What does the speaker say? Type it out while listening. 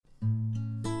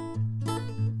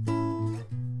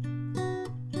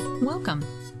Welcome.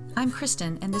 I'm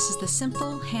Kristen, and this is the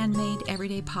Simple, Handmade,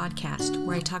 Everyday podcast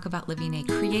where I talk about living a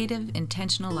creative,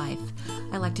 intentional life.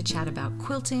 I like to chat about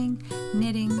quilting,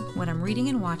 knitting, what I'm reading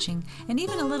and watching, and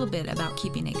even a little bit about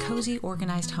keeping a cozy,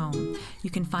 organized home. You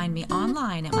can find me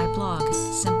online at my blog,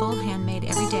 Simple, Handmade,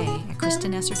 Everyday at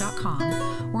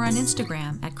KristenEsser.com, or on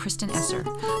Instagram at Kristen Esser.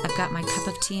 I've got my cup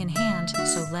of tea in hand,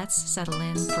 so let's settle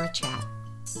in for a chat.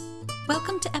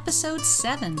 Welcome to episode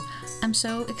 7. I'm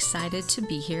so excited to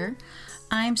be here.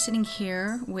 I'm sitting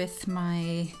here with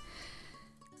my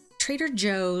Trader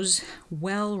Joe's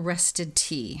well-rested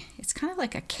tea. It's kind of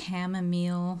like a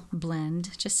chamomile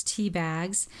blend, just tea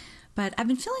bags. But I've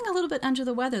been feeling a little bit under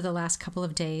the weather the last couple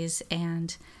of days,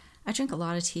 and I drink a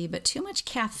lot of tea, but too much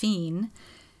caffeine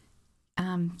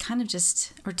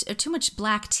or too much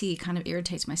black tea kind of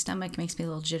irritates my stomach, makes me a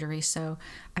little jittery. So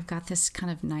I've got this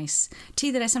kind of nice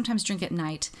tea that I sometimes drink at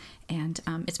night, and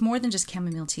it's more than just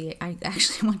chamomile tea. I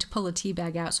actually want to pull a tea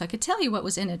bag out so I could tell you what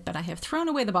was in it, but I have thrown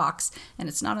away the box, and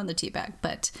it's not on the tea bag.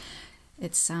 But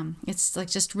it's like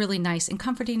just really nice and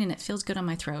comforting, and it feels good on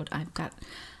my throat. I've got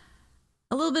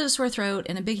a little bit of sore throat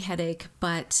and a big headache,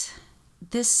 but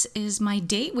this is my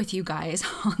date with you guys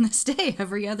on this day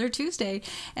every other Tuesday.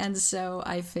 And so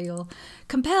I feel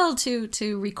compelled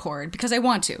to record because I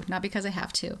want to, not because I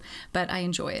have to, but I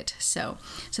enjoy it. So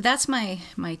that's my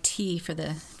tea for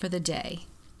the day.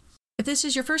 If this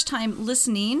is your first time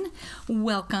listening,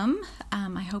 welcome.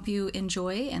 I hope you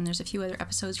enjoy, and there's a few other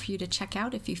episodes for you to check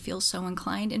out if you feel so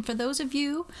inclined. And for those of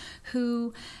you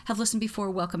who have listened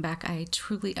before, welcome back. I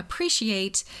truly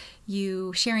appreciate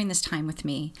you sharing this time with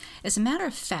me. As a matter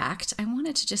of fact, I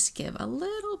wanted to just give a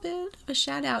little bit of a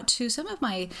shout out to some of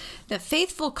the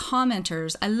faithful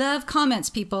commenters. I love comments,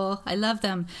 people. I love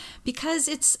them because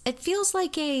it feels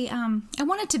like I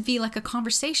want it to be like a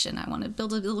conversation. I want to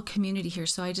build a little community here.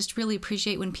 So I just really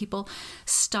appreciate when people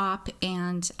stop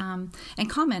and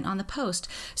comment on the post.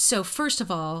 So first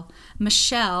of all,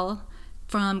 Michelle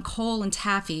from Cole and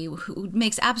Taffy, who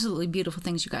makes absolutely beautiful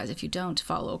things, you guys. If you don't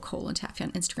follow Cole and Taffy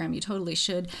on Instagram, you totally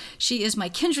should. She is my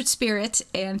kindred spirit,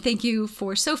 and thank you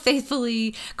for so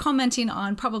faithfully commenting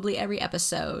on probably every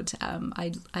episode.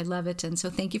 I love it, and so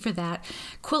thank you for that.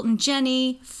 Quilt and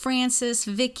Jenny, Francis,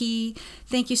 Vicky,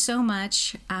 thank you so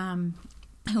much.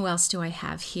 Who else do I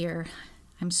have here?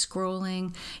 I'm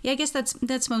scrolling. Yeah, I guess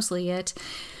that's mostly it.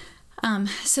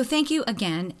 So thank you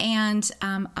again, and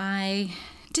I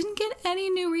didn't get any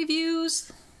new reviews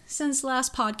since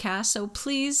last podcast, so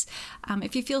please,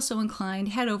 if you feel so inclined,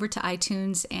 head over to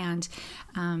iTunes and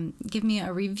give me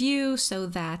a review so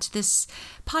that this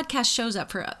podcast shows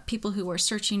up for people who are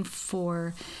searching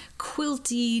for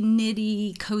quilty,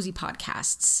 knitty, cozy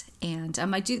podcasts. And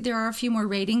there are a few more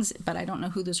ratings, but I don't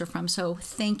know who those are from, so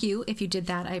thank you if you did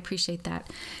that. I appreciate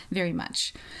that very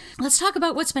much. Let's talk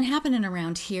about what's been happening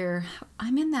around here.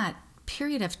 I'm in that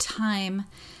period of time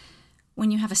when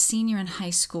you have a senior in high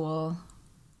school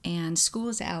and school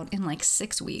is out in like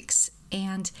 6 weeks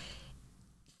and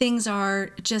things are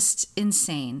just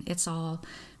insane. It's all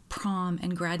prom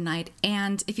and grad night.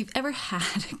 And if you've ever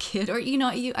had a kid, or,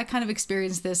 I kind of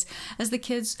experienced this as the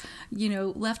kids,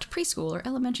 left preschool or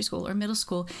elementary school or middle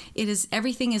school,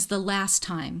 everything is the last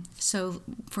time. So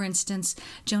for instance,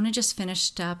 Jonah just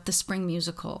finished up the spring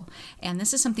musical. And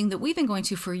this is something that we've been going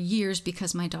to for years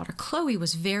because my daughter Chloe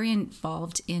was very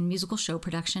involved in musical show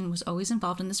production, was always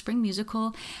involved in the spring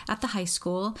musical at the high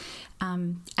school,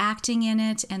 acting in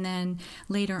it. And then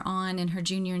later on in her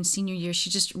junior and senior year, she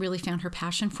just really found her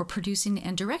passion for producing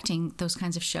and directing those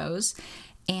kinds of shows.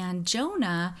 And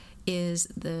Jonah is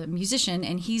the musician,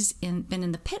 and he's been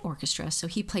in the pit orchestra. So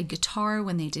he played guitar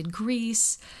when they did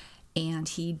Grease, and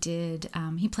he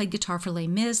played guitar for Les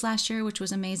Mis last year, which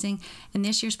was amazing. And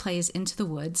this year's play is Into the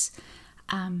Woods.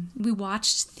 We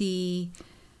watched the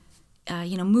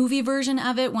movie version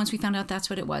of it once we found out that's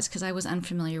what it was, because I was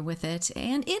unfamiliar with it.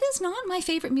 And it is not my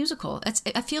favorite musical.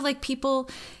 I feel like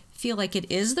people feel like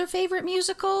it is their favorite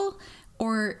musical,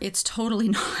 or it's totally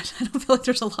not. I don't feel like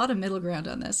there's a lot of middle ground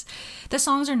on this. The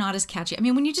songs are not as catchy. I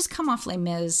mean, when you just come off Les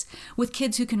Mis with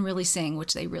kids who can really sing,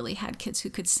 which they really had kids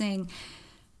who could sing,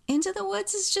 Into the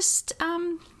Woods is just,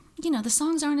 the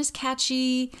songs aren't as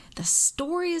catchy. The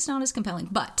story is not as compelling.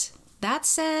 But that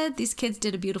said, these kids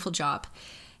did a beautiful job.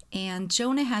 And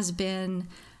Jonah has been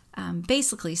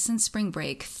basically since spring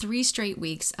break, 3 straight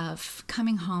weeks of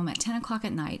coming home at 10 o'clock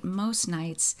at night, most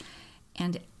nights.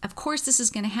 And of course, this is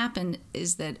going to happen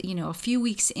is that, a few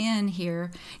weeks in here,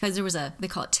 because they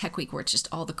call it Tech Week, where it's just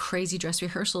all the crazy dress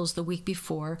rehearsals the week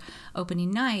before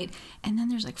opening night. And then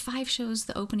there's like 5 shows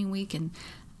the opening week. And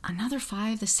another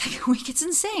 5 the second week. It's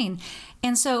insane.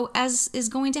 And so, as is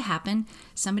going to happen,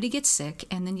 somebody gets sick,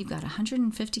 and then you've got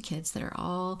 150 kids that are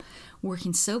all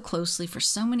working so closely for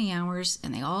so many hours,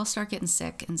 and they all start getting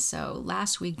sick. And so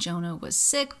last week Jonah was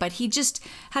sick, but he just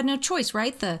had no choice,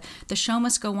 right? The show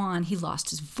must go on. He lost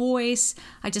his voice.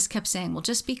 I just kept saying, well,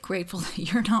 just be grateful that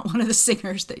you're not one of the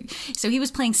singers. So he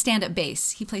was playing stand-up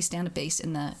bass. He plays stand-up bass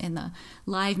in the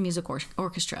live music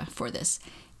orchestra for this.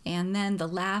 And then the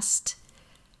last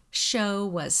show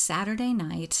was Saturday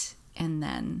night, and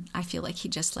then I feel like he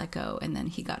just let go, and then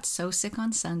he got so sick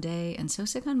on Sunday and so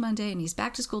sick on Monday, and he's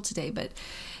back to school today, but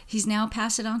he's now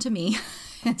passed it on to me.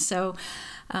 And so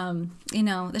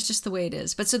that's just the way it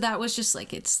is. But so that was just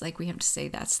like, it's like we have to say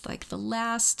that's like the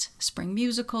last spring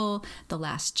musical, the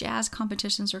last jazz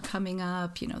competitions are coming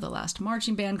up, the last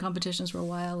marching band competitions for a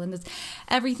while, and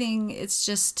it's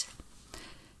just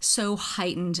so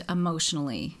heightened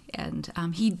emotionally. And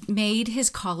he made his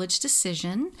college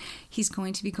decision. He's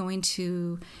going to be going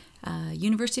to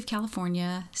University of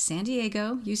California, San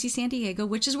Diego, UC San Diego,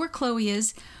 which is where Chloe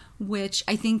is, which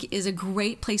I think is a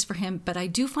great place for him. But I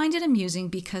do find it amusing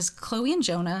because Chloe and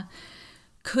Jonah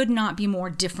could not be more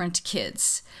different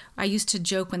kids. I used to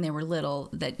joke when they were little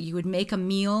that you would make a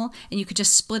meal and you could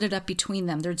just split it up between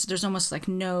them. There's almost like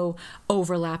no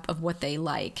overlap of what they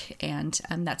like. And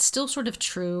that's still sort of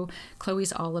true.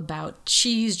 Chloe's all about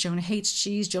cheese. Jonah hates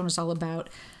cheese. Jonah's all about,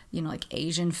 like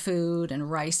Asian food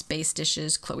and rice-based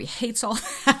dishes. Chloe hates all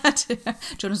that.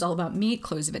 Jonah's all about meat.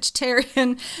 Chloe's a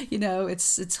vegetarian.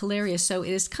 It's hilarious. So it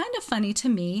is kind of funny to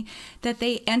me that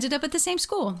they ended up at the same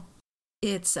school.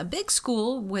 It's a big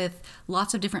school with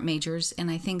lots of different majors,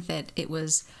 and I think that it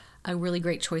was a really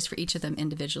great choice for each of them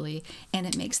individually, and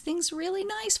it makes things really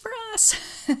nice for us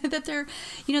that they're,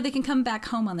 they can come back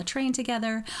home on the train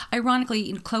together.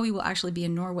 Ironically, Chloe will actually be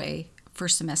in Norway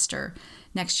first semester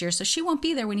next year, so she won't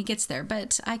be there when he gets there,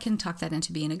 but I can talk that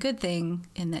into being a good thing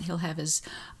in that he'll have his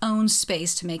own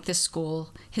space to make this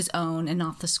school his own and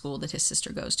not the school that his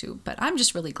sister goes to. But I'm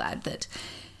just really glad that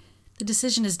the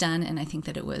decision is done, and I think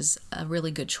that it was a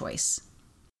really good choice.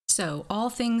 So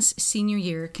all things senior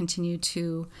year continue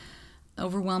to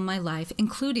overwhelm my life,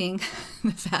 including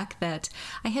the fact that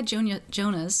I had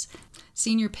Jonah's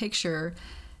senior picture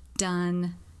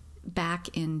done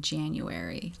back in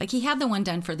January. Like, he had the one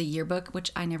done for the yearbook,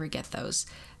 which I never get those.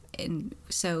 And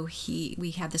so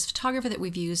we had this photographer that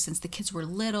we've used since the kids were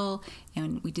little,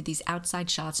 and we did these outside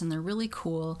shots, and they're really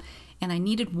cool. And I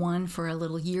needed one for a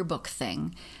little yearbook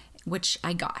thing, which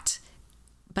I got,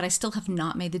 but I still have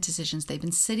not made the decisions. They've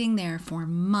been sitting there for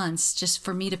months just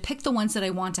for me to pick the ones that I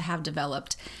want to have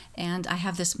developed. And I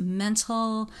have this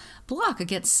mental block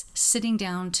against sitting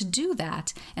down to do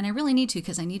that. And I really need to,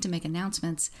 because I need to make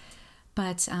announcements.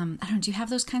 But I don't know, do you have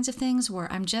those kinds of things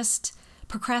where I'm just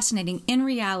procrastinating? In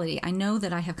reality, I know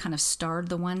that I have kind of starred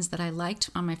the ones that I liked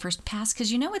on my first pass,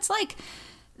 because it's like,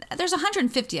 there's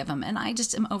 150 of them, and I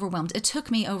just am overwhelmed. It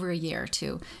took me over a year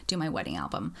to do my wedding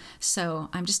album. So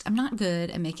I'm not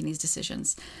good at making these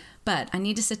decisions, but I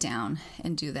need to sit down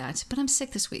and do that. But I'm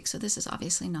sick this week, so this is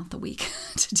obviously not the week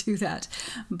to do that.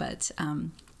 But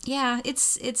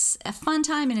it's a fun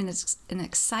time and it's an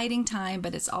exciting time,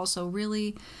 but it's also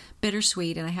really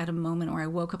bittersweet. And I had a moment where I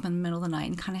woke up in the middle of the night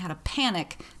and kind of had a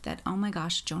panic that, oh my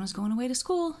gosh, Jonah's going away to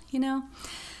school,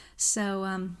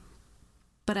 So,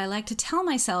 but I like to tell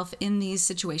myself in these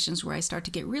situations where I start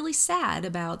to get really sad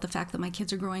about the fact that my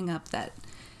kids are growing up that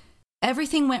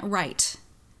everything went right.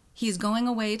 He's going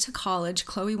away to college.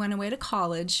 Chloe went away to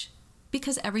college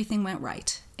because everything went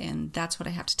right. And that's what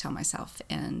I have to tell myself.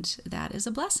 And that is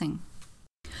a blessing.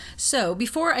 So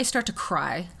before I start to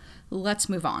cry, let's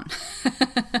move on.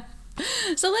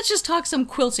 So let's just talk some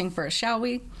quilting first, shall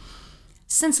we?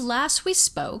 Since last we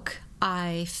spoke,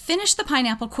 I finished the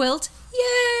pineapple quilt.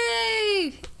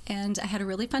 Yay! And I had a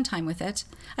really fun time with it.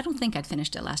 I don't think I'd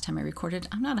finished it last time I recorded.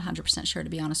 I'm not 100% sure, to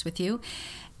be honest with you.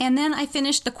 And then I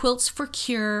finished the Quilts for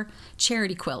Cure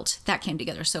charity quilt. That came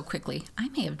together so quickly. I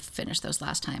may have finished those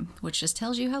last time, which just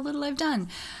tells you how little I've done.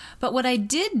 But what I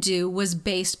did do was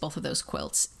baste both of those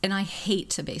quilts. And I hate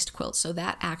to baste quilts, so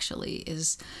that actually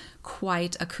is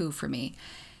quite a coup for me.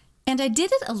 And I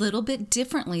did it a little bit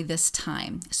differently this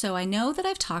time. So I know that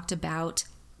I've talked about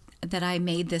that I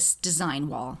made this design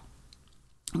wall,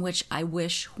 which I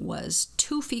wish was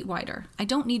 2 feet wider. I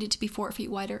don't need it to be 4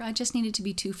 feet wider. I just need it to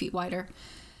be 2 feet wider.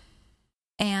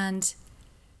 And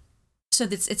so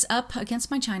it's up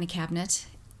against my china cabinet,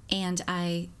 and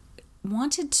I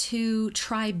wanted to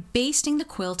try basting the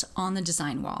quilt on the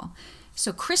design wall.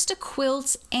 So Krista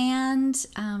Quilts and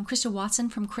Krista Watson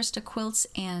from Krista Quilts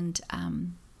and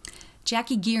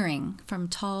Jackie Gearing from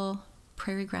Tall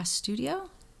Prairie Grass Studio.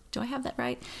 Do I have that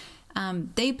right?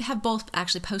 They have both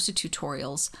actually posted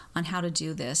tutorials on how to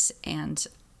do this, and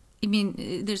I mean,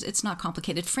 it's not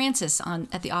complicated. Francis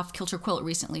at the Off Kilter Quilt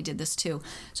recently did this too.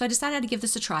 So I decided to give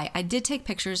this a try. I did take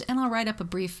pictures, and I'll write up a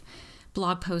brief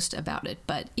blog post about it.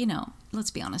 But, let's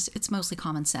be honest, it's mostly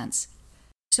common sense.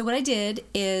 So what I did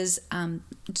is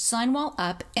design wall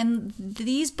up, and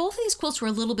both of these quilts were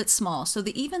a little bit small. So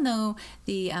even though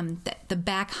the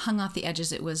back hung off the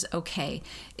edges, it was okay.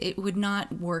 It would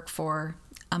not work for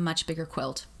a much bigger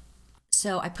quilt.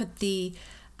 So I put the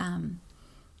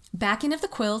back end of the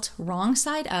quilt wrong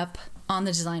side up on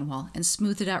the design wall and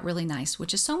smoothed it out really nice,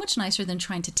 which is so much nicer than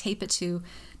trying to tape it to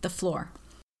the floor.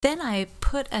 Then I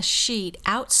put a sheet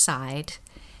outside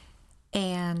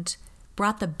and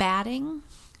brought the batting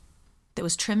that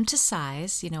was trimmed to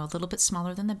size, a little bit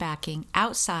smaller than the backing,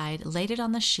 outside, laid it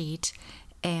on the sheet,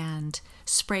 and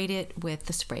sprayed it with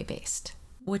the spray baste,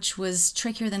 which was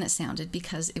trickier than it sounded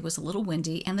because it was a little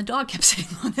windy and the dog kept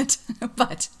sitting on it.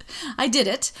 But I did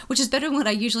it, which is better than what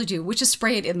I usually do, which is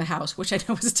spray it in the house, which I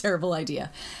know is a terrible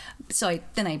idea. So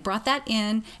I brought that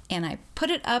in and I put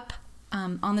it up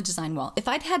on the design wall. If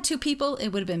I'd had 2 people, it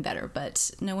would have been better,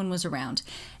 but no one was around.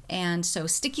 And so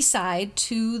sticky side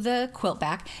to the quilt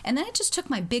back. And then I just took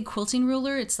my big quilting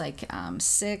ruler. It's like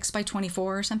 6 by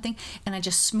 24 or something. And I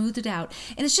just smoothed it out.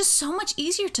 And it's just so much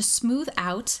easier to smooth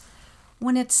out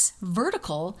when it's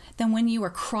vertical than when you are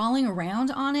crawling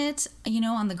around on it,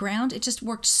 on the ground. It just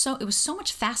worked it was so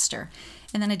much faster.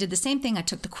 And then I did the same thing. I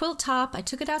took the quilt top, I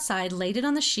took it outside, laid it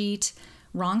on the sheet,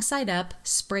 wrong side up,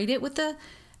 sprayed it with the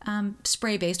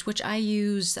spray baste, which I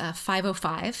use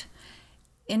 505.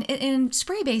 And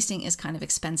spray basting is kind of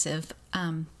expensive,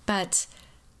 but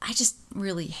I just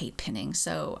really hate pinning.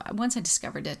 So once I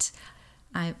discovered it,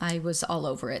 I was all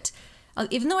over it.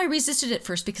 Even though I resisted it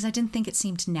first because I didn't think it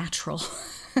seemed natural.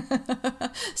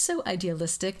 So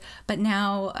idealistic. But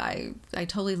now I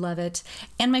totally love it.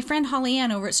 And my friend Holly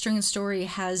Ann over at String and Story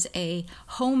has a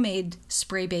homemade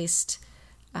spray-based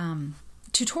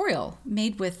tutorial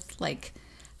made with like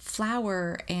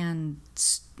flour and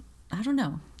I don't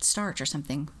know, starch or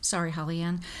something. Sorry, Holly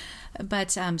Ann.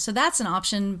 But so that's an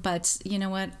option. But you know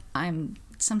what? I'm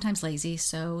sometimes lazy,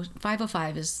 so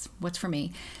 505 is what's for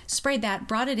me. Sprayed that,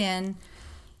 brought it in.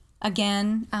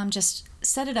 Again, just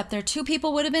set it up there. 2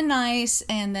 people would have been nice,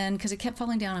 and then because it kept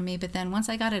falling down on me, but then once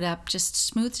I got it up, just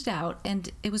smoothed it out, and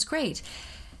it was great.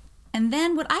 And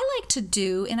then what I like to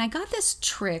do, and I got this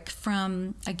trick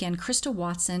from, again, Krista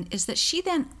Watson, is that she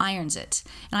then irons it.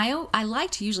 And I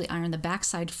like to usually iron the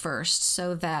backside first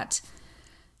so that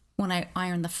when I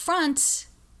iron the front,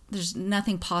 there's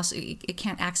nothing possible. It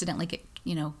can't accidentally get,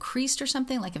 creased or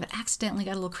something. Like if it accidentally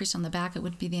got a little crease on the back, it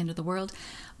wouldn't be the end of the world.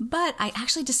 But I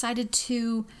actually decided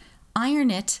to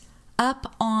iron it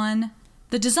up on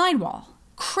the design wall.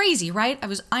 Crazy, right? I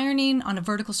was ironing on a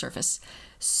vertical surface.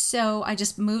 So I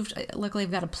just moved. Luckily,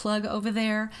 I've got a plug over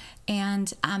there,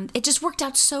 and it just worked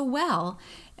out so well.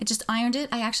 I just ironed it.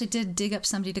 I actually did dig up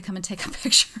somebody to come and take a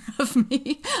picture of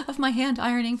me, of my hand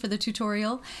ironing for the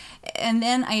tutorial. And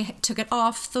then I took it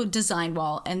off the design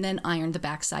wall and then ironed the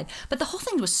backside. But the whole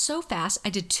thing was so fast. I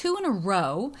did 2 in a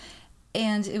row,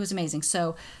 and it was amazing.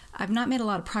 So I've not made a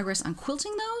lot of progress on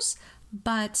quilting those,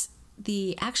 but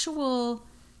the actual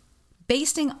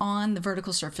basting on the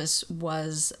vertical surface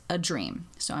was a dream.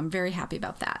 So I'm very happy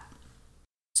about that.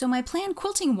 So my plan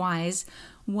quilting-wise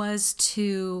was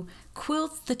to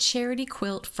quilt the charity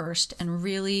quilt first and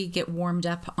really get warmed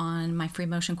up on my free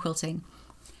motion quilting.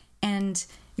 And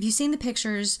if you've seen the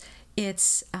pictures,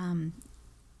 it's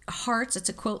hearts. It's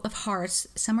a quilt of hearts.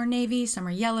 Some are navy, some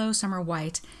are yellow, some are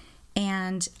white.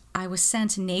 And I was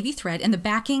sent navy thread, and the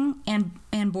backing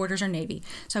and borders are navy.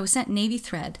 So I was sent navy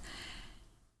thread.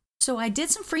 So I did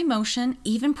some free motion,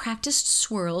 even practiced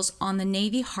swirls on the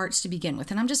navy hearts to begin with.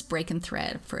 And I'm just breaking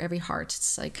thread for every heart.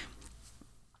 It's like,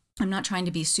 I'm not trying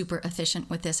to be super efficient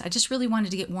with this. I just really wanted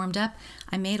to get warmed up.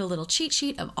 I made a little cheat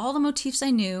sheet of all the motifs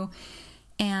I knew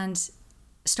and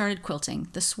started quilting.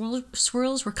 The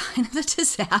swirls were kind of a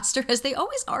disaster, as they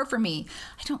always are for me.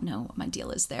 I don't know what my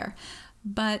deal is there.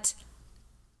 But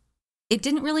it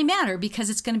didn't really matter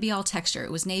because it's going to be all texture.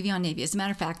 It was navy on navy. As a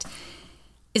matter of fact,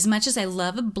 as much as I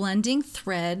love a blending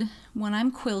thread when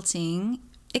I'm quilting,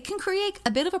 it can create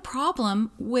a bit of a problem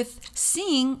with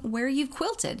seeing where you've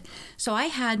quilted. So I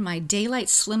had my daylight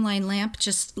slimline lamp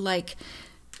just like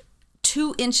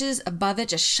 2 inches above it,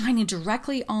 just shining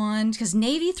directly on, because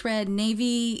navy thread,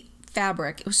 navy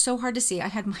fabric, it was so hard to see. I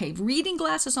had my reading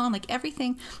glasses on, like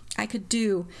everything I could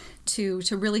do to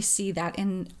really see that,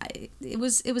 and it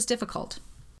was difficult.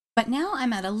 But now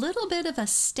I'm at a little bit of a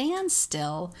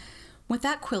standstill with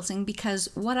that quilting because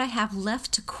what I have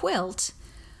left to quilt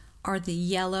are the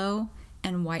yellow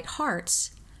and white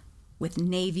hearts with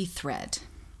navy thread.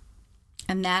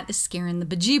 And that is scaring the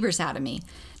bejeebers out of me.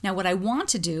 Now, what I want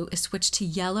to do is switch to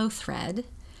yellow thread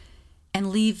and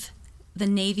leave the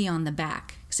navy on the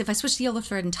back. Because if I switch to yellow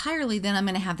thread entirely, then I'm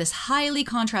going to have this highly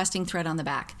contrasting thread on the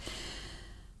back.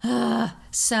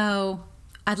 So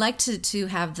I'd like to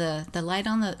have the light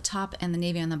on the top and the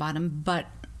navy on the bottom, but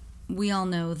we all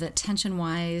know that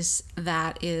tension-wise,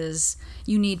 that is,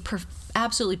 you need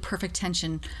absolutely perfect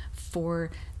tension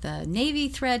for the navy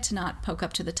thread to not poke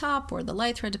up to the top or the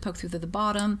light thread to poke through to the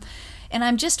bottom. And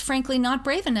I'm just frankly not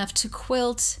brave enough to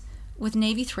quilt with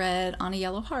navy thread on a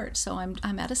yellow heart. So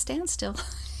I'm at a standstill.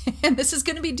 And this is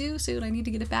going to be due soon. I need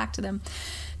to get it back to them,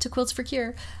 to Quilts for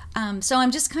Cure. So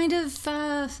I'm just kind of,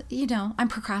 I'm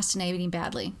procrastinating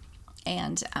badly.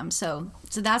 And so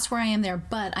that's where I am there.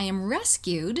 But I am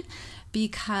rescued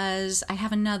because I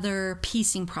have another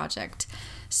piecing project.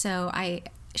 So I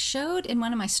showed in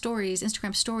one of my stories,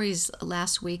 Instagram stories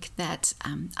last week, that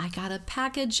I got a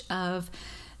package of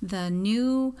the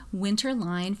new winter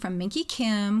line from Minky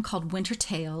Kim called Winter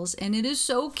Tales, and it is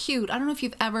so cute. I don't know if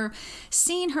you've ever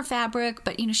seen her fabric,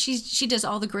 but she does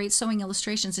all the great sewing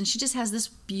illustrations, and she just has this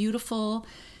beautiful,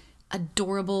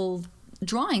 adorable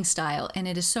drawing style, and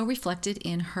it is so reflected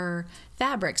in her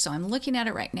fabric. So I'm looking at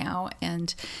it right now,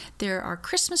 and there are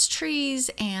Christmas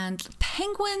trees and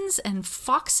penguins and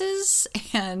foxes,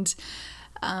 and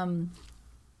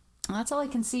that's all I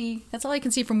can see. That's all I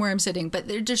can see from where I'm sitting, but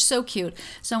they're just so cute.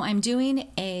 So I'm doing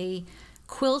a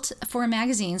quilt for a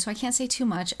magazine, so I can't say too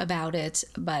much about it,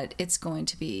 but it's going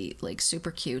to be like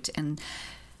super cute. And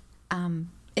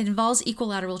it involves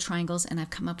equilateral triangles, and I've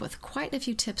come up with quite a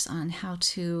few tips on how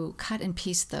to cut and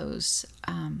piece those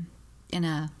in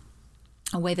a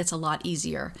way that's a lot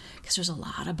easier, because there's a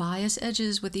lot of bias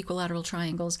edges with equilateral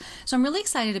triangles. So I'm really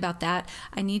excited about that.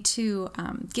 I need to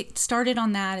get started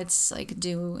on that. It's like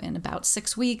due in about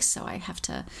 6 weeks, so I've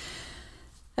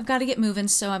got to get moving.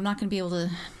 So I'm not going to be able to,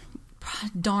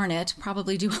 darn it,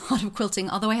 probably do a lot of quilting,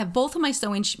 although I have both of my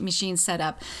sewing machines set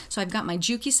up. So I've got my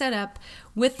Juki set up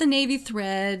with the navy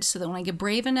thread so that when I get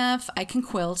brave enough, I can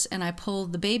quilt, and I pull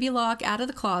the baby lock out of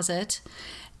the closet,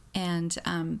 and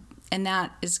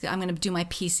that is, I'm going to do my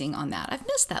piecing on that. I've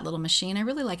missed that little machine. I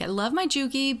really like it. I love my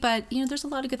Juki, but there's a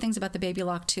lot of good things about the baby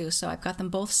lock too. So I've got them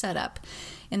both set up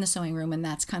in the sewing room, and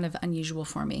that's kind of unusual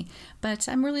for me. But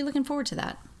I'm really looking forward to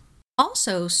that.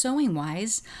 Also,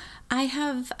 sewing-wise, I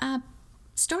have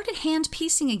started hand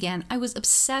piecing again. I was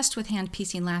obsessed with hand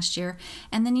piecing last year,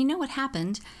 and then what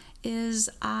happened is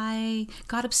I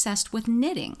got obsessed with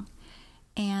knitting.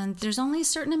 And there's only a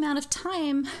certain amount of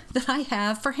time that I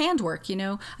have for handwork.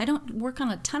 I don't work on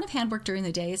a ton of handwork during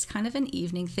the day. It's kind of an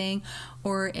evening thing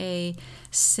or a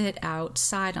sit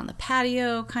outside on the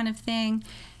patio kind of thing.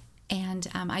 And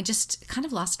I just kind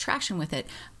of lost traction with it.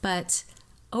 But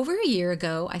over a year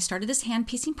ago, I started this hand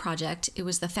piecing project. It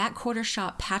was the Fat Quarter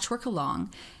Shop Patchwork Along,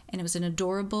 and it was an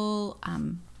adorable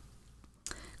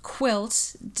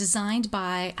quilt designed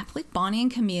by, I believe, Bonnie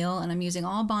and Camille, and I'm using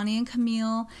all Bonnie and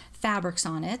Camille fabrics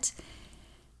on it.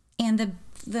 And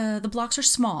the blocks are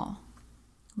small.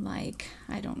 Like,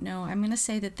 I don't know, I'm going to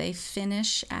say that they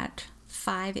finish at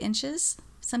 5 inches,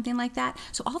 something like that.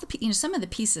 So all the, some of the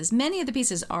pieces, many of the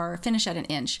pieces are finished at 1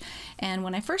 inch. And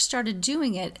when I first started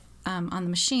doing it, on the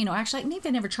machine, or actually maybe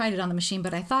I never tried it on the machine,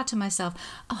 but I thought to myself,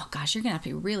 oh gosh, you're gonna have to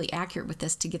be really accurate with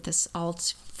this to get this all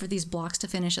for these blocks to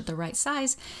finish at the right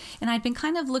size. And I'd been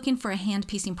kind of looking for a hand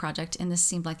piecing project, and this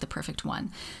seemed like the perfect one.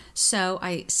 So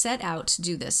I set out to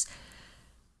do this.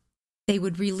 They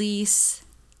would release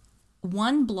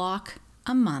 1 block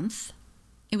a month.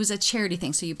 It was a charity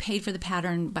thing, so you paid for the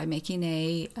pattern by making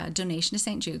a donation to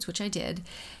St. Jude's, which I did,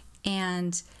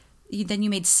 and then you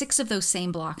made 6 of those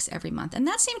same blocks every month. And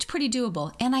that seemed pretty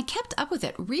doable. And I kept up with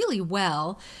it really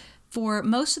well for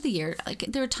most of the year. Like,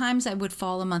 there were times I would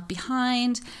fall a month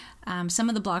behind. Some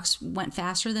of the blocks went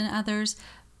faster than others.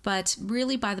 But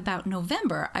really by about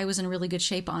November, I was in really good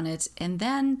shape on it. And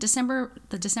then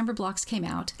the December blocks came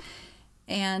out.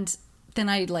 And then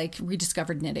I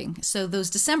rediscovered knitting. So those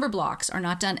December blocks are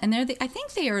not done. And I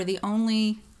think they are the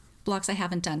only blocks I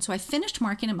haven't done. So I finished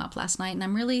marking them up last night, and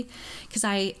I'm really, because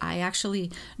I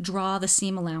actually draw the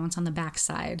seam allowance on the back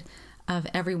side of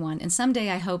every one. And someday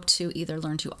I hope to either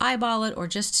learn to eyeball it or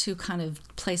just to kind of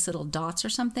place little dots or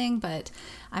something. But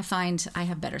I find I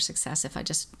have better success if I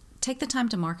just take the time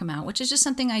to mark them out, which is just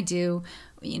something I do,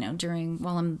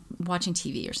 while I'm watching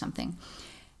TV or something.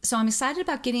 So I'm excited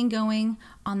about getting going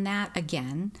on that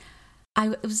again. I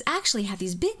was actually had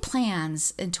these big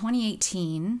plans in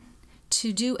 2018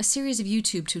 to do a series of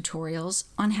YouTube tutorials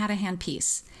on how to hand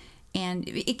piece. And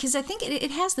because I think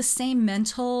it has the same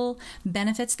mental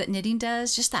benefits that knitting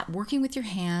does, just that working with your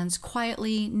hands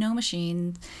quietly, no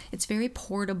machine. It's very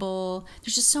portable.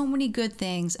 There's just so many good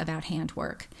things about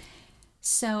handwork.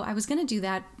 So I was going to do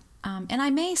that. And I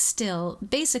may still,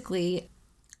 basically,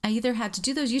 I either had to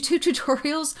do those YouTube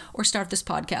tutorials or start this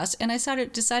podcast. And I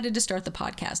decided to start the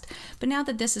podcast. But now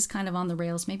that this is kind of on the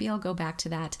rails, maybe I'll go back to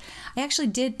that. I actually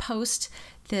did post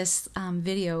this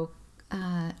video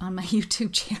on my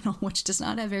YouTube channel, which does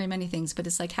not have very many things, but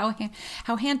it's like how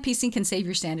hand piecing can save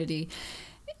your sanity.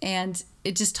 And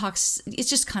it just talks, it's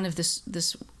just kind of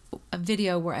this a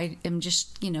video where I am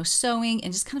just, sewing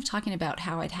and just kind of talking about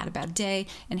how I'd had a bad day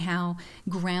and how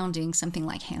grounding something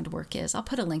like handwork is. I'll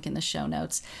put a link in the show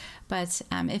notes. But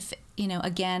if,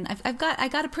 again, I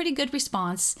got a pretty good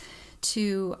response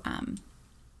to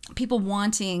people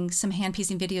wanting some hand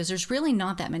piecing videos. There's really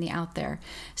not that many out there.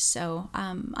 So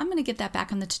I'm going to get that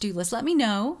back on the to-do list. Let me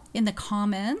know in the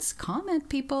comments, comment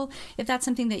people, if that's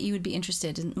something that you would be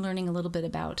interested in learning a little bit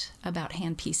about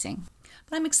hand piecing.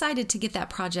 But I'm excited to get that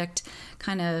project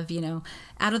kind of,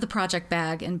 out of the project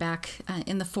bag and back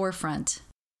in the forefront.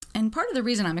 And part of the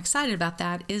reason I'm excited about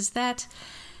that is that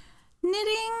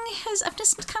I've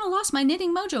just kind of lost my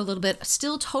knitting mojo a little bit.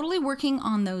 Still totally working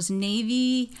on those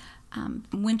navy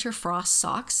winter frost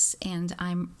socks, and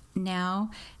I'm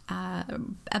now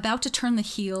about to turn the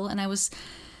heel, and I was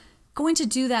going to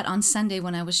do that on Sunday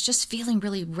when I was just feeling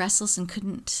really restless and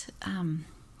couldn't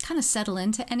kind of settle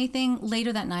into anything.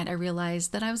 Later that night I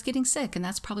realized that I was getting sick, and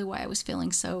that's probably why I was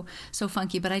feeling so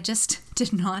funky, but I just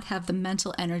did not have the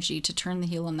mental energy to turn the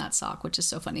heel on that sock, which is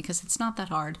so funny because it's not that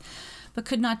hard, but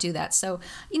could not do that. So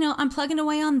I'm plugging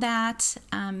away on that.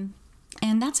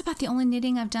 And that's about the only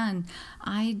knitting I've done.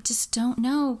 I just don't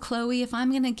know, Chloe, if I'm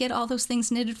going to get all those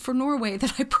things knitted for Norway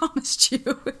that I promised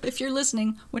you, if you're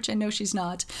listening, which I know she's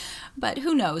not. But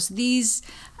who knows? These,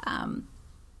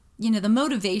 the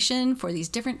motivation for these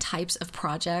different types of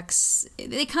projects,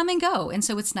 they come and go. And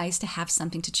so it's nice to have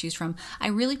something to choose from. I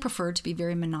really prefer to be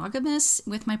very monogamous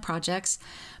with my projects.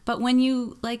 But when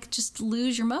you just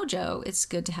lose your mojo, it's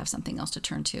good to have something else to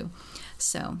turn to.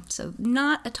 So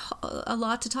not a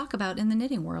lot to talk about in the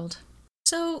knitting world.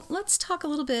 So let's talk a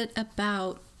little bit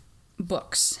about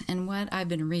books and what I've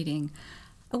been reading.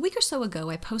 A week or so ago,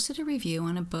 I posted a review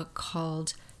on a book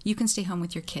called You Can Stay Home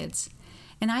with Your Kids.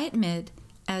 And I admit,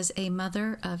 as a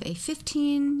mother of a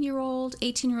 15-year-old,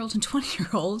 18-year-old, and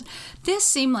 20-year-old, this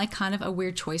seemed like kind of a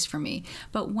weird choice for me.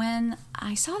 But when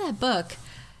I saw that book,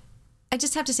 I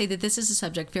just have to say that this is a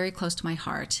subject very close to my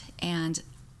heart. And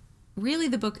really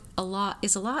the book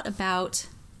is a lot about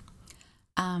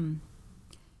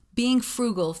being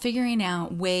frugal, figuring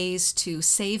out ways to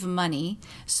save money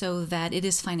so that it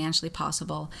is financially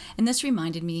possible. And this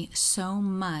reminded me so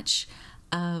much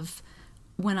of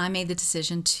when I made the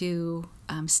decision to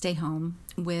stay home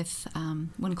with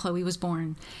when Chloe was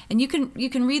born. And you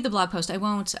can read the blog post. I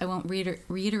won't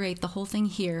reiterate the whole thing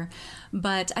here,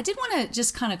 but I did want to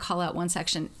just kind of call out one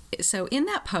section. So in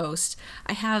that post,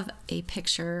 I have a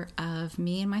picture of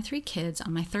me and my 3 kids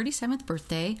on my 37th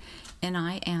birthday, and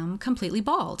I am completely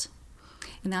bald.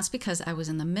 And that's because I was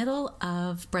in the middle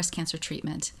of breast cancer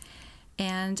treatment.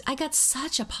 And I got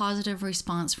such a positive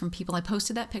response from people. I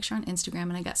posted that picture on Instagram,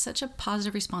 and I got such a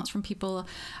positive response from people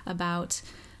about,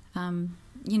 I'd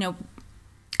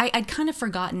kind of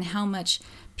forgotten how much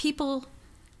people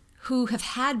who have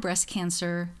had breast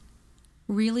cancer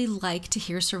really like to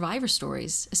hear survivor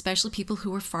stories, especially people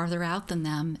who were farther out than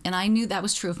them. And I knew that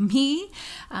was true of me,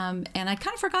 and I'd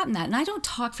kind of forgotten that. And I don't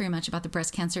talk very much about the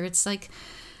breast cancer. It's like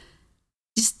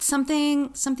just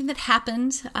something that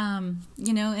happened, and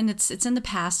it's in the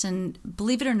past. And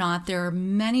believe it or not, there are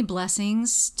many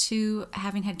blessings to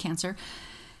having had cancer.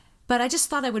 But I just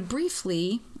thought I would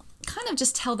briefly kind of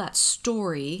just tell that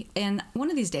story. And one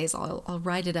of these days I'll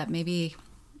write it up, maybe,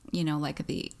 like at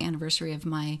the anniversary of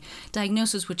my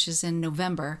diagnosis, which is in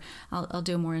November. I'll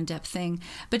do a more in-depth thing.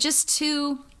 But just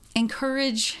to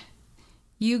encourage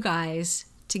you guys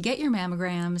to get your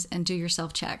mammograms and do your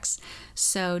self-checks.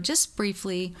 So just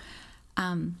briefly,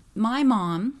 my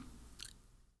mom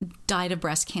died of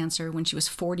breast cancer when she was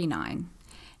 49.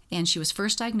 And she was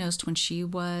first diagnosed when she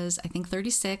was, I think,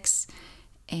 36,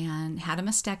 and had a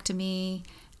mastectomy,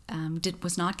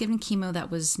 was not given chemo. That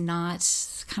was not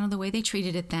kind of the way they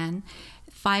treated it then.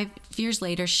 5 years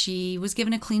later, she was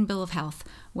given a clean bill of health.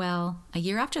 Well, a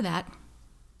year after that,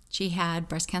 she had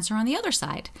breast cancer on the other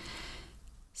side.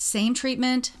 Same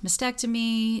treatment,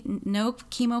 mastectomy, no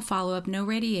chemo follow-up, no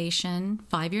radiation.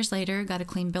 5 years later, got a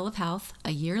clean bill of health.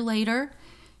 A year later,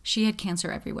 she had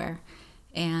cancer everywhere.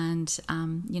 And,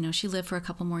 she lived for a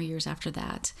couple more years after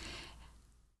that.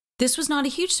 This was not a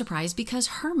huge surprise because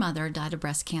her mother died of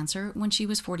breast cancer when she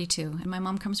was 42. And my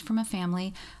mom comes from a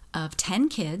family of 10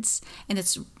 kids.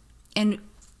 And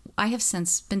I have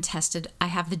since been tested. I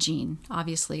have the gene,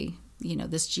 obviously.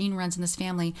 This gene runs in this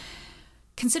family.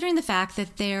 Considering the fact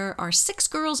that there are 6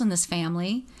 girls in this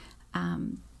family,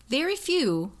 very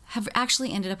few have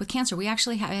actually ended up with cancer. I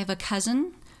have a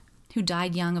cousin who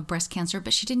died young of breast cancer,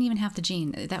 but she didn't even have the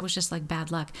gene. That was just like bad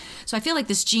luck. So I feel like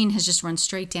this gene has just run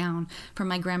straight down from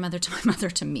my grandmother to my mother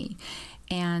to me.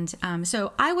 And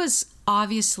so I was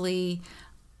obviously,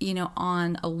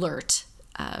 on alert.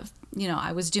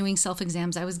 I was doing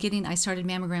self-exams. I started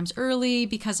mammograms early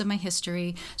because of my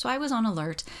history. So I was on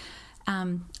alert.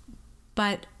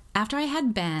 But after I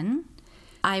had Ben,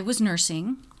 I was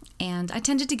nursing. And I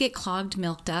tended to get clogged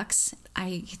milk ducts.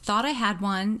 I thought I had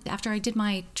one after I did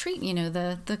my treatment,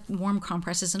 the warm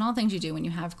compresses and all things you do when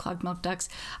you have clogged milk ducts.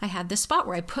 I had this spot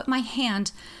where I put my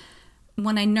hand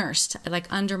when I nursed,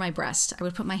 like under my breast. I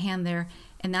would put my hand there,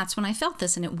 and that's when I felt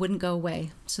this, and it wouldn't go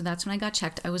away. So that's when I got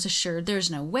checked. I was assured, there's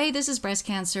no way this is breast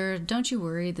cancer. Don't you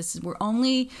worry. We're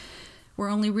only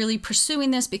really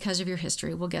pursuing this because of your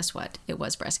history. Well, guess what? It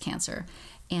was breast cancer.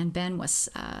 And Ben was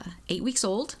 8 weeks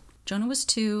old. Jonah was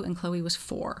 2 and Chloe was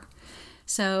 4.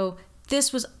 So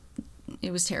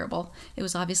it was terrible. It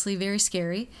was obviously very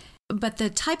scary. But the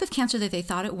type of cancer that they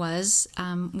thought it was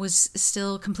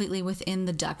still completely within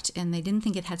the duct, and they didn't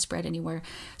think it had spread anywhere.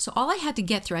 So all I had to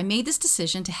get through, I made this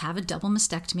decision to have a double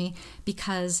mastectomy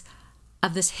because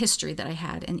of this history that I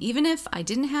had. And even if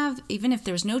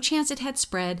there was no chance it had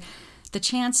spread, the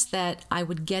chance that I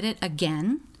would get it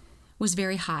again was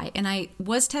very high. And I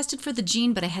was tested for the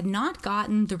gene, but I had not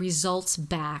gotten the results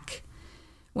back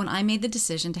when I made the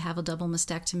decision to have a double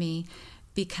mastectomy,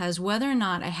 because whether or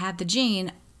not I had the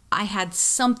gene, I had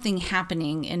something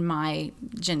happening in my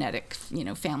genetic,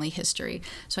 family history.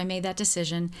 So I made that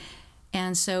decision.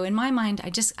 And so in my mind,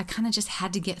 I kind of just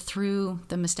had to get through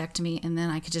the mastectomy, and then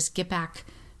I could just get back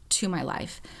to my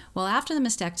life. Well, after the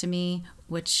mastectomy,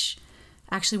 which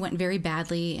actually went very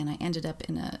badly, and I ended up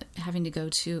having to go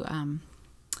to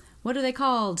what are they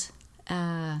called?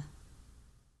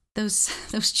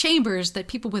 Those chambers that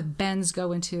people with bends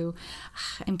go into.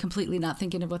 I'm completely not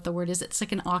thinking of what the word is. It's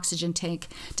like an oxygen tank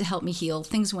to help me heal.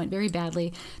 Things went very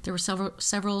badly. There were several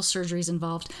surgeries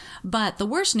involved. But the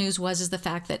worst news was the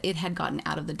fact that it had gotten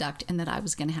out of the duct and that I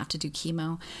was going to have to do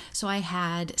chemo. So I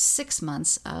had 6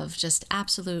 months of just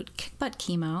absolute kick-butt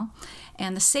chemo.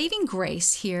 And the saving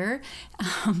grace here,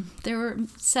 there were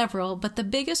several, but the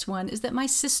biggest one is that my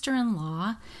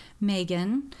sister-in-law,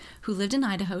 Megan, who lived in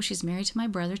Idaho, she's married to my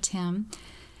brother, Tim,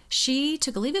 she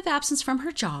took a leave of absence from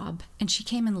her job, and she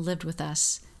came and lived with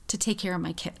us to take care of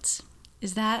my kids.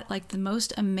 Is that like the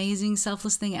most amazing,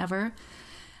 selfless thing ever?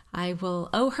 I will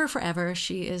owe her forever.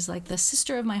 She is like the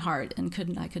sister of my heart, and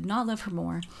I could not love her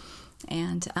more.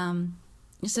 And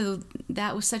so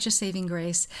that was such a saving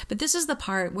grace. But this is the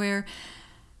part where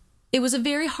it was a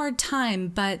very hard time,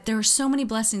 but there were so many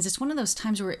blessings. It's one of those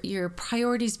times where your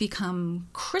priorities become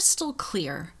crystal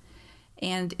clear,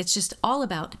 and it's just all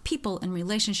about people and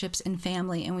relationships and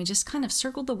family. And we just kind of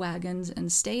circled the wagons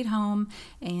and stayed home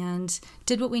and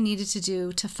did what we needed to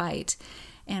do to fight.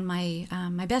 And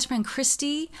my best friend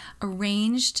Christy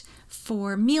arranged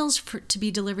for meals to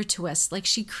be delivered to us. Like,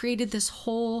 she created this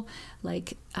whole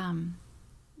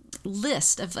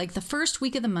list of like the first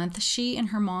week of the month, she and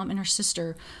her mom and her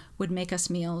sister would make us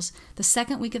meals. The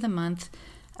second week of the month,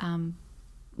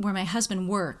 where my husband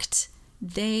worked,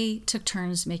 they took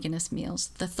turns making us meals.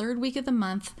 The third week of the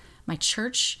month, my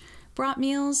church brought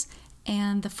meals.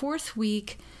 And the fourth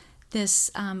week,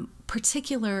 this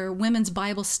particular women's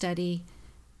Bible study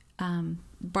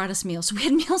brought us meals. So we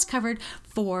had meals covered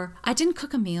I didn't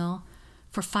cook a meal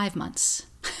for 5 months.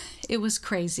 It was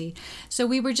crazy. So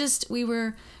we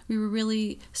were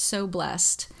really so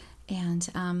blessed. And,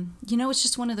 it's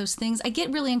just one of those things. I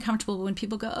get really uncomfortable when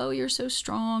people go, oh, you're so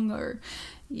strong, or,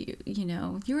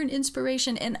 you're an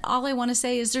inspiration. And all I want to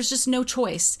say is there's just no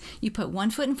choice. You put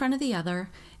one foot in front of the other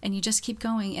and you just keep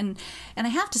going. And I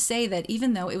have to say that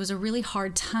even though it was a really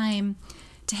hard time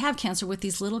to have cancer with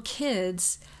these little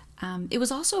kids, it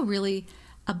was also really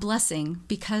a blessing,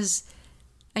 because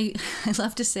I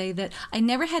love to say that I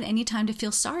never had any time to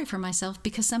feel sorry for myself,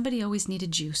 because somebody always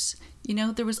needed juice.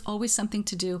 There was always something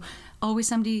to do, always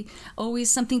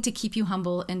something to keep you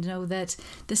humble and know that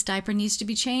this diaper needs to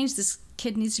be changed, this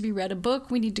kid needs to be read a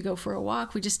book, we need to go for a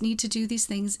walk, we just need to do these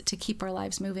things to keep our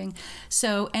lives moving.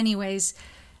 So anyways,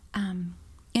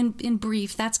 in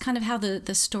brief, that's kind of how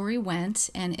the story went,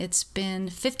 and it's been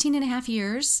 15 and a half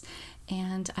years.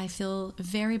 And I feel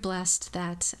very blessed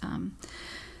that,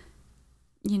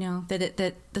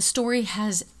 that the story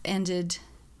has ended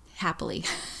happily.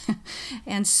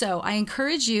 And so I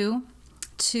encourage you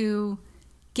to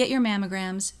get your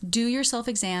mammograms, do your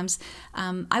self-exams.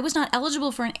 I was not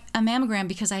eligible for a mammogram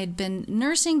because I had been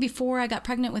nursing before I got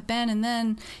pregnant with Ben, and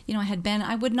then,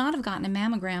 I would not have gotten a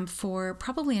mammogram for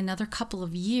probably another couple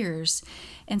of years.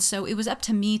 And so it was up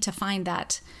to me to find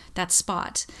that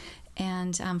spot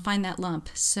and find that lump.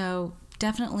 So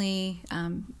definitely,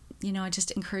 I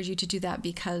just encourage you to do that,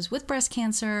 because with breast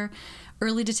cancer,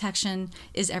 early detection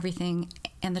is everything.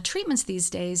 And the treatments these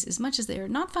days, as much as they're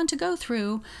not fun to go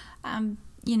through,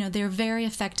 they're very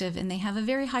effective and they have a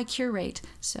very high cure rate.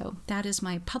 So that is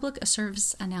my public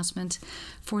service announcement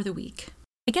for the week.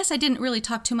 I guess I didn't really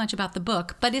talk too much about the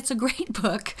book, but it's a great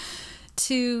book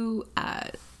to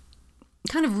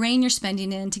kind of rein your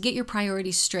spending in, to get your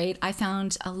priorities straight. I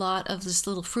found a lot of this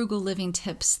little frugal living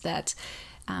tips that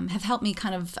have helped me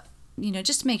kind of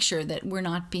just make sure that we're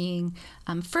not being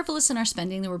frivolous in our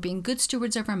spending, that we're being good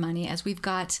stewards of our money, as we've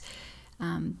got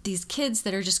these kids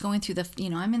that are just going through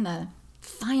I'm in the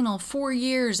final 4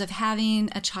 years of having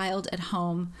a child at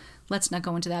home. Let's not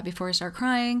go into that before I start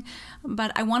crying,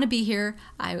 but I want to be here.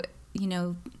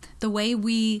 The way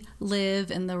we live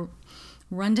and the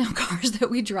rundown cars that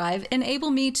we drive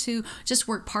enable me to just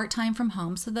work part-time from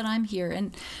home so that I'm here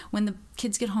and when the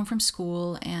kids get home from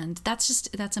school, and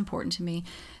that's important to me.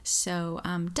 So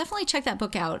definitely check that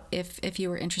book out if you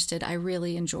were interested. I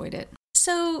really enjoyed it.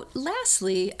 So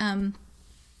lastly,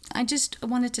 I just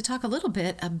wanted to talk a little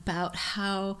bit about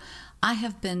how I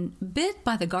have been bit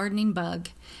by the gardening bug.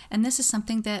 And this is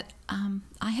something that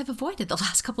I have avoided the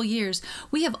last couple years.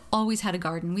 We have always had a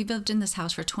garden. We've lived in this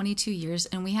house for 22 years,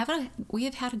 and we have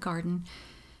had a garden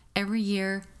every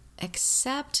year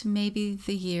except maybe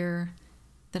the year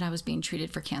that I was being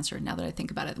treated for cancer. Now that I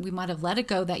think about it, we might have let it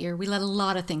go that year. We let a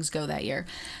lot of things go that year.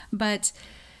 But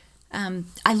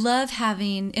I love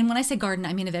having, and when I say garden,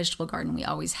 I mean a vegetable garden. We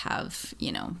always have,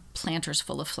 planters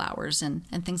full of flowers and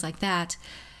things like that.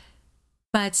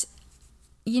 But,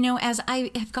 as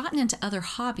I have gotten into other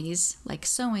hobbies like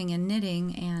sewing and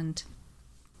knitting and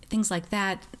things like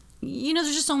that,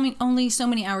 there's just only so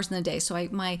many hours in the day. So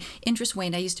my interest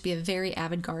waned. I used to be a very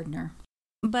avid gardener.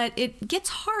 But it gets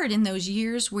hard in those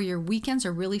years where your weekends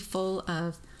are really full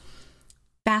of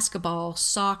basketball,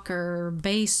 soccer,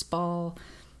 baseball,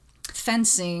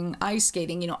 fencing, ice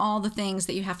skating, all the things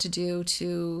that you have to do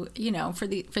to, for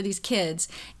these kids.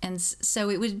 And so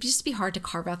it would just be hard to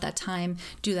carve out that time,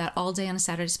 do that all day on a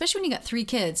Saturday, especially when you got 3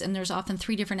 kids and there's often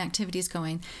 3 different activities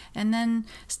going. And then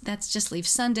that's just leaves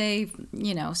Sunday,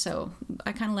 so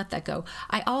I kind of let that go.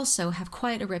 I also have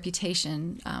quite a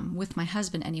reputation with my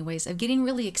husband anyways, of getting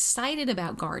really excited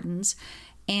about gardens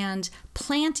and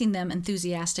planting them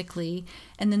enthusiastically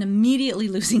and then immediately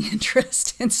losing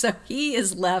interest. And so he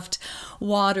is left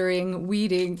watering,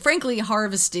 weeding, frankly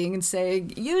harvesting and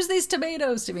saying, use these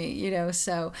tomatoes to me,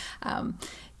 So,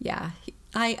 I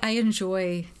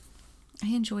enjoy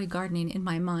gardening in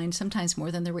my mind, sometimes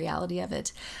more than the reality of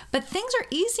it. But things are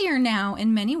easier now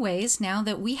in many ways, now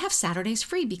that we have Saturdays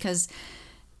free, because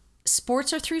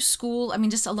sports are through school. I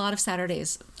mean, just a lot of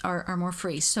Saturdays are more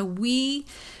free. So we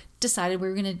decided we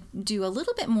were going to do a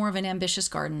little bit more of an ambitious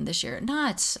garden this year.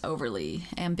 Not overly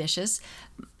ambitious.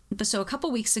 But so a couple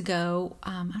weeks ago,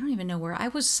 I don't even know where, I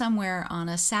was somewhere on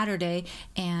a Saturday,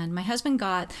 and my husband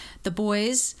got the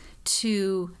boys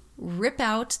to rip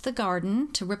out the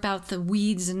garden, to rip out the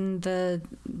weeds and the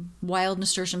wild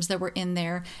nasturtiums that were in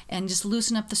there and just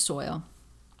loosen up the soil.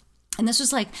 And this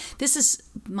is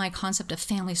my concept of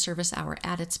family service hour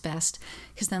at its best.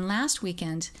 Because then last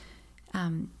weekend,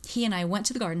 he and I went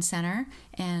to the garden center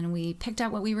and we picked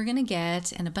out what we were going to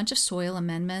get and a bunch of soil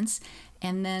amendments.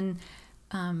 And then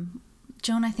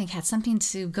Joan, I think, had something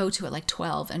to go to at like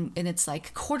 12 and it's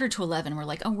like 11:15. We're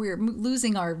like, oh, we're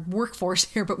losing our workforce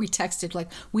here. But we texted like,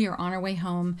 we are on our way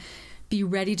home. Be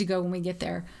ready to go when we get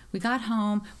there. We got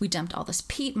home, we dumped all this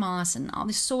peat moss and all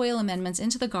these soil amendments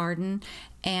into the garden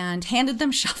and handed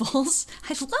them shovels.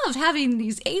 I love having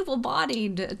these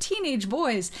able-bodied teenage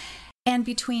boys. And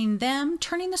between them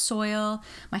turning the soil,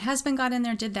 my husband got in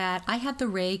there, did that. I had the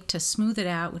rake to smooth it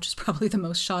out, which is probably the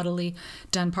most shoddily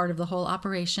done part of the whole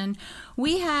operation.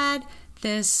 We had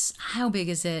this, how big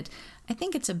is it? I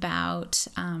think it's about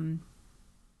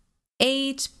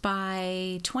 8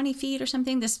 by 20 feet or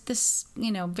something. This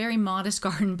very modest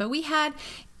garden, but we had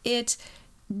it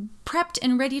prepped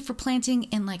and ready for planting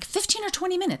in like 15 or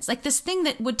 20 minutes, like this thing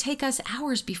that would take us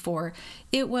hours before.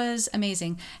 It was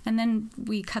amazing. And then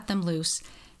we cut them loose.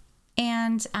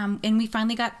 And we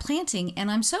finally got planting,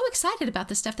 and I'm so excited about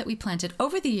the stuff that we planted.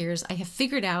 Over the years, I have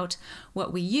figured out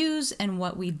what we use and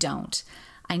what we don't.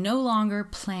 I no longer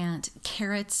plant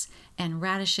carrots and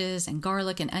radishes and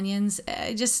garlic and onions.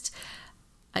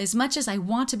 As much as I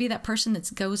want to be that person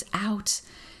that goes out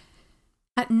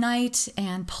at night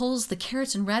and pulls the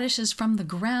carrots and radishes from the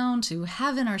ground to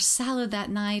have in our salad that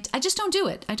night, I just don't do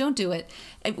it. I don't do it.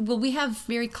 Well, we have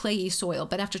very clayey soil,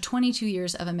 but after 22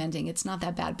 years of amending, it's not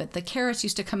that bad. But the carrots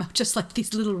used to come out just like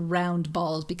these little round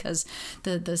balls because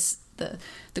the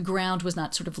ground was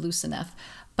not sort of loose enough.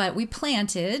 But we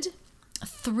planted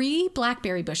 3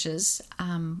 blackberry bushes,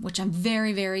 which I'm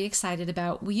very, very excited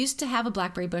about. We used to have a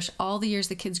blackberry bush all the years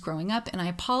the kids growing up, and I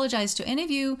apologize to any of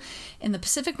you in the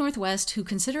Pacific Northwest who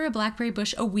consider a blackberry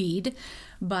bush a weed,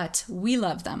 but we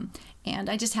love them.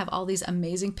 And I just have all these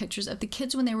amazing pictures of the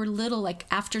kids when they were little, like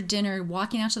after dinner,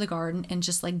 walking out to the garden and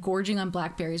just like gorging on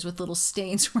blackberries with little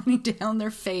stains running down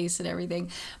their face and everything.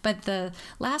 But the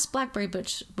last blackberry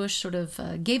bush sort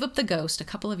of gave up the ghost a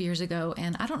couple of years ago,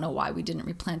 and I don't know why we didn't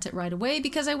replant it right away,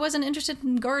 because I wasn't interested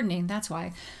in gardening, that's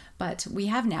why. But we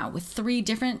have now with 3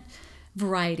 different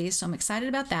varieties, so I'm excited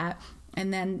about that.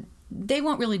 And then they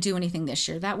won't really do anything this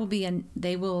year.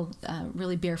 They will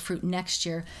really bear fruit next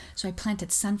year. So I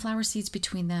planted sunflower seeds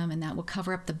between them, and that will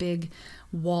cover up the big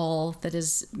wall that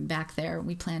is back there.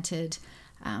 We planted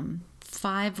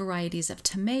 5 varieties of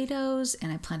tomatoes,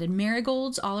 and I planted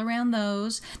marigolds all around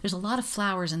those. There's a lot of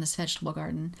flowers in this vegetable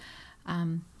garden.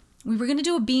 We were going to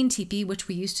do a bean teepee, which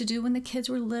we used to do when the kids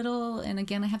were little. And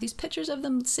again, I have these pictures of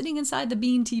them sitting inside the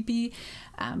bean teepee.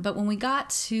 But when we got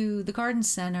to the garden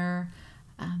center,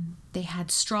 they had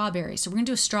strawberries. So we're going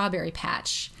to do a strawberry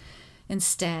patch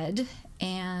instead.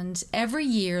 And every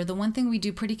year, the one thing we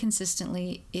do pretty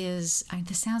consistently is,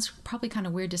 this sounds probably kind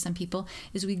of weird to some people,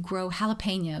 is we grow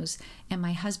jalapenos. And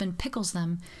my husband pickles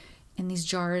them in these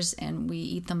jars, and we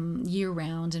eat them year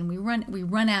round, and we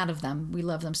run out of them. We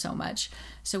love them so much.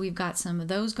 So we've got some of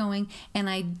those going. And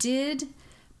I did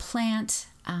plant,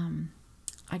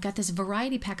 I got this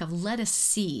variety pack of lettuce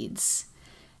seeds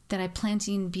that I'm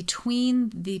planting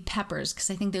between the peppers because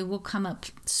I think they will come up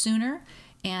sooner.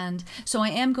 And so I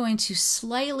am going to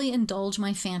slightly indulge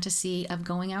my fantasy of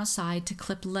going outside to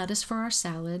clip lettuce for our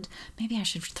salad. Maybe I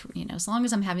should, as long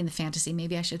as I'm having the fantasy,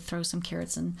 maybe I should throw some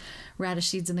carrots and radish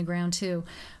seeds in the ground too.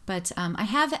 But I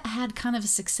have had kind of a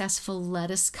successful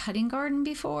lettuce cutting garden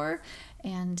before.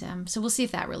 And so we'll see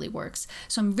if that really works.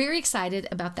 So I'm very excited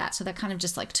about that. So that kind of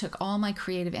just like took all my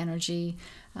creative energy.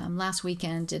 Last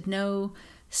weekend, did no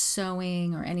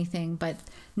sowing or anything, but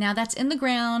now that's in the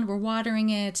ground, we're watering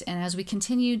it, and as we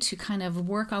continue to kind of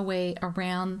work our way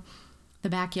around the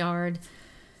backyard,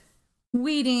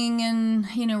 weeding and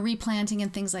replanting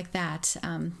and things like that,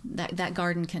 that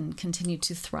garden can continue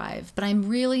to thrive. But I'm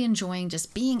really enjoying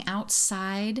just being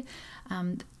outside.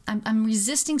 I'm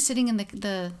resisting sitting in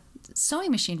the sewing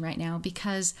machine right now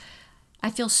because I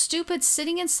feel stupid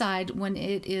sitting inside when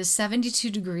it is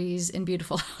 72 degrees and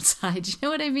beautiful outside. You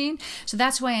know what I mean? So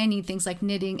that's why I need things like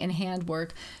knitting and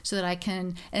handwork so that I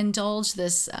can indulge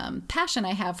this passion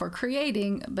I have for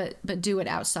creating, but do it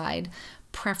outside,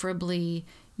 preferably,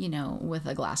 with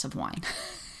a glass of wine.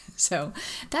 So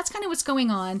that's kind of what's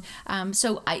going on.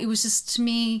 It was just, to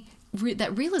me,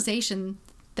 that realization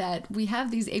that we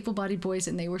have these able-bodied boys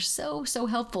and they were so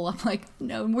helpful. I'm like,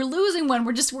 no, we're losing one.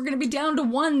 We're going to be down to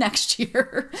 1 next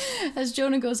year as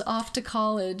Jonah goes off to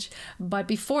college. But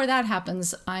before that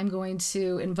happens, I'm going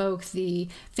to invoke the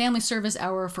family service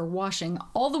hour for washing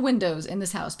all the windows in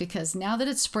this house, because now that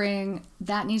it's spring,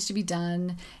 that needs to be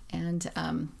done. And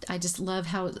I just love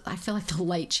how I feel like the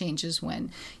light changes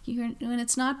when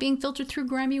it's not being filtered through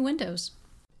grimy windows.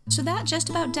 So that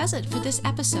just about does it for this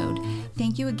episode.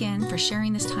 Thank you again for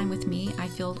sharing this time with me. I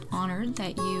feel honored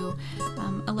that you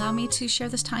allow me to share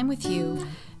this time with you.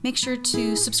 Make sure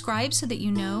to subscribe so that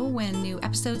you know when new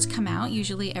episodes come out,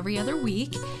 usually every other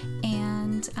week.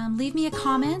 And leave me a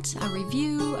comment, a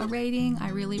review, a rating. I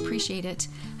really appreciate it.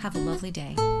 Have a lovely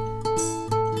day.